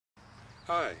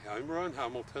Hi, I'm Ron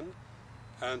Hamilton,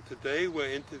 and today we're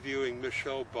interviewing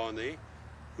Michelle Bonney,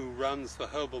 who runs the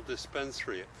Herbal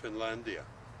Dispensary at Finlandia.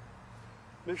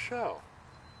 Michelle,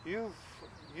 you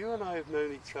and I have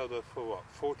known each other for what,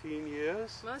 14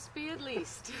 years? Must be at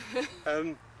least.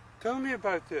 Tell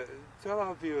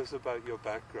our viewers about your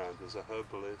background as a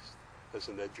herbalist, as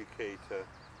an educator,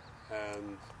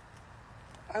 and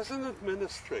as an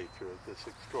administrator of this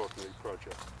extraordinary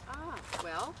project.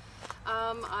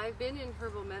 I've been in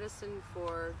herbal medicine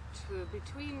for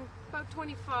between about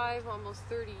 25, almost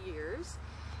 30 years.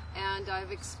 And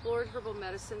I've explored herbal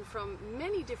medicine from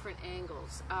many different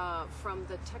angles, from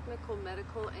the technical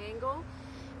medical angle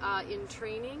in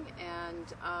training,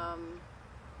 and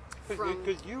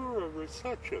Because you were a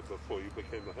researcher before you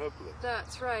became a herbalist.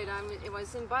 That's right. I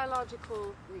was in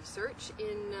biological research,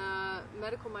 in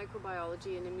medical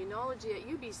microbiology and immunology at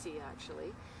UBC,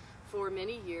 actually, for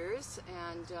many years.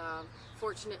 And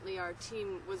fortunately, our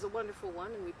team was a wonderful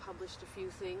one, and we published a few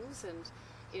things and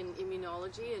in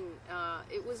immunology, and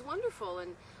it was wonderful.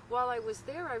 And while I was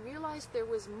there, I realized there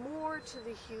was more to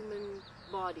the human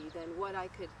body than what I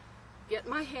could get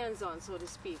my hands on, so to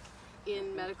speak,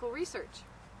 in medical research.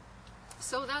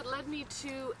 So that led me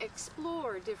to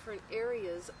explore different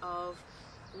areas of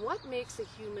what makes a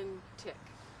human tick.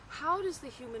 How does the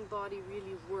human body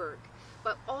really work?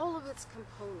 But all of its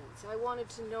components. I wanted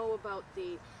to know about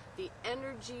the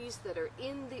energies that are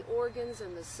in the organs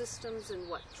and the systems and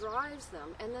what drives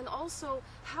them, and then also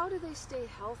how do they stay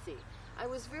healthy. I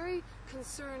was very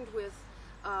concerned with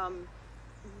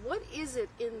what is it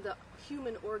in the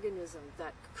human organism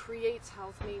that creates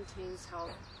health, maintains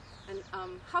health, and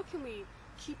how can we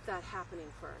keep that happening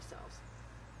for ourselves.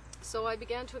 So I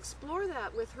began to explore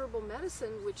that with herbal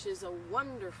medicine, which is a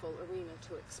wonderful arena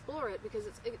to explore it because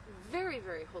it's very,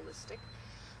 very holistic.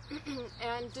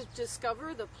 And to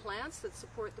discover the plants that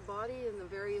support the body in the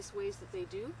various ways that they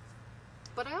do.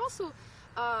 But I also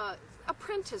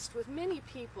apprenticed with many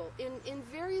people in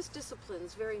various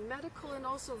disciplines, very medical and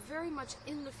also very much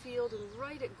in the field and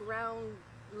right at ground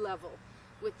level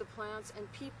with the plants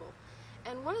and people.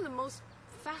 And one of the most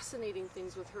fascinating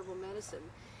things with herbal medicine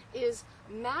is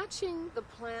matching the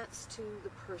plants to the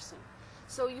person.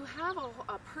 So you have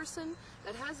a person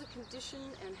that has a condition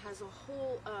and has a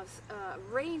whole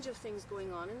range of things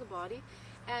going on in the body,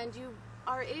 and you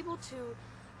are able to,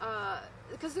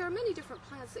 because there are many different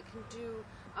plants that can do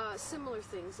similar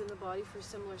things in the body for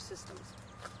similar systems,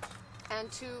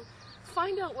 and to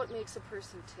find out what makes a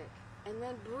person tick, and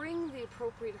then bring the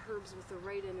appropriate herbs with the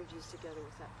right energies together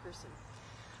with that person.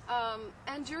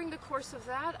 And during the course of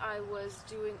that, I was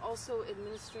also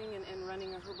administering and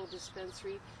running a herbal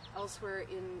dispensary elsewhere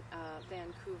in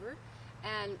Vancouver,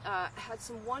 and had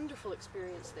some wonderful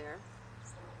experience there.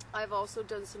 I've also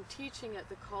done some teaching at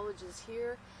the colleges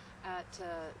here at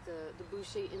the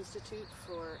Boucher Institute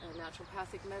for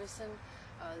Naturopathic Medicine,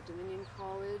 the Dominion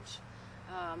College.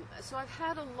 So I've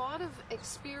had a lot of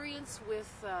experience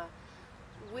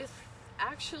with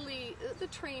actually the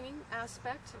training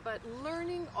aspect, but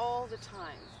learning all the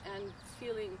time and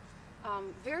feeling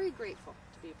very grateful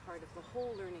to be a part of the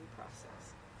whole learning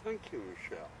process. Thank you,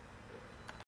 Michelle.